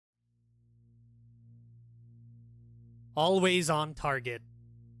Always on target.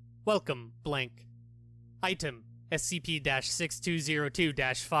 Welcome, blank. Item,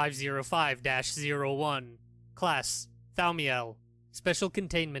 SCP-6202-505-01. Class, Thaumiel. Special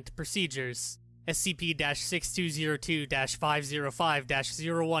Containment Procedures.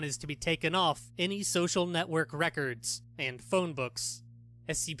 SCP-6202-505-01 is to be taken off any social network records and phone books.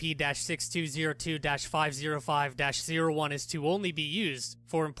 SCP-6202-505-01 is to only be used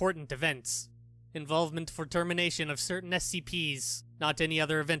for important events. Involvement for termination of certain SCPs. Not any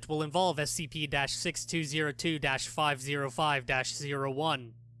other event will involve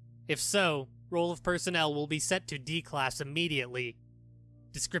SCP-6202-505-01. If so, roll of personnel will be set to D-Class immediately.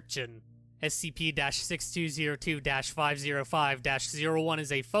 Description: SCP-6202-505-01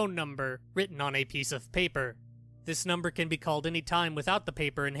 is a phone number written on a piece of paper. This number can be called any time without the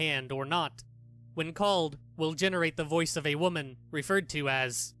paper in hand or not. When called, will generate the voice of a woman, referred to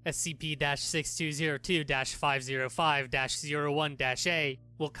as SCP-6202-505-01-A,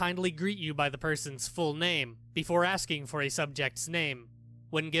 will kindly greet you by the person's full name, before asking for a subject's name.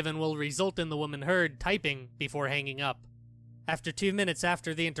 When given, will result in the woman heard typing before hanging up. After 2 minutes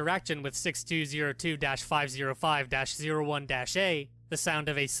after the interaction with 6202-505-01-A, the sound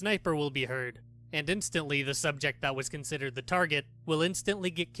of a sniper will be heard, and instantly the subject that was considered the target will instantly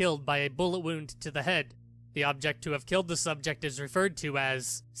get killed by a bullet wound to the head. The object to have killed the subject is referred to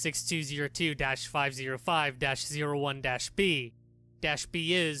as 6202-505-01-B.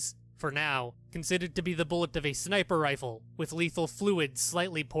 -B is, for now, considered to be the bullet of a sniper rifle, with lethal fluid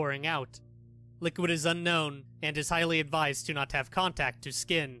slightly pouring out. Liquid is unknown, and is highly advised to not have contact to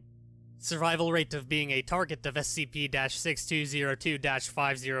skin. Survival rate of being a target of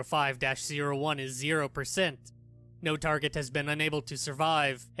SCP-6202-505-01 is 0%. No target has been unable to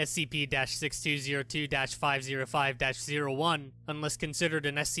survive SCP-6202-505-01 unless considered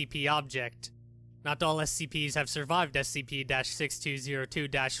an SCP object. Not all SCPs have survived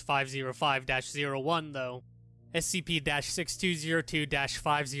SCP-6202-505-01 though.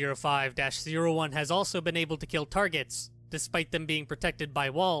 SCP-6202-505-01 has also been able to kill targets, despite them being protected by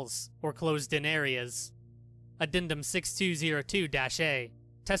walls or closed-in areas. Addendum 6202-A.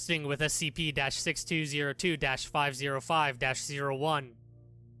 Testing with SCP-6202-505-01.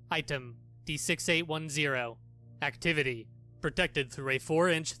 Item, D6810. Activity, protected through a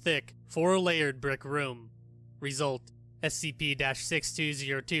 4-inch thick, 4-layered brick room. Result,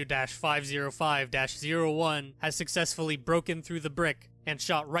 SCP-6202-505-01 has successfully broken through the brick and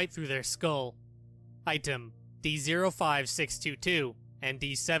shot right through their skull. Item, D05622 and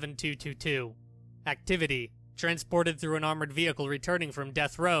D7222. Activity, transported through an armored vehicle returning from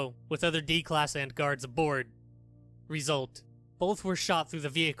death row with other D-Class and guards aboard. Result, both were shot through the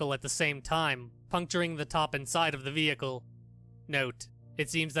vehicle at the same time, puncturing the top and side of the vehicle. Note, it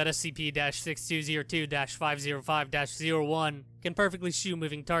seems that SCP-6202-505-01 can perfectly shoot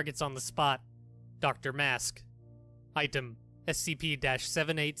moving targets on the spot. Dr. Mask. Item,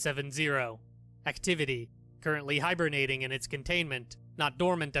 SCP-7870. Activity, currently hibernating in its containment, not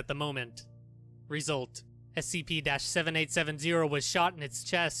dormant at the moment. Result, SCP-7870 was shot in its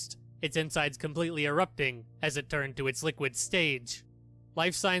chest, its insides completely erupting as it turned to its liquid stage.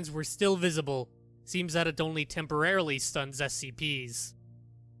 Life signs were still visible. Seems that it only temporarily stuns SCPs.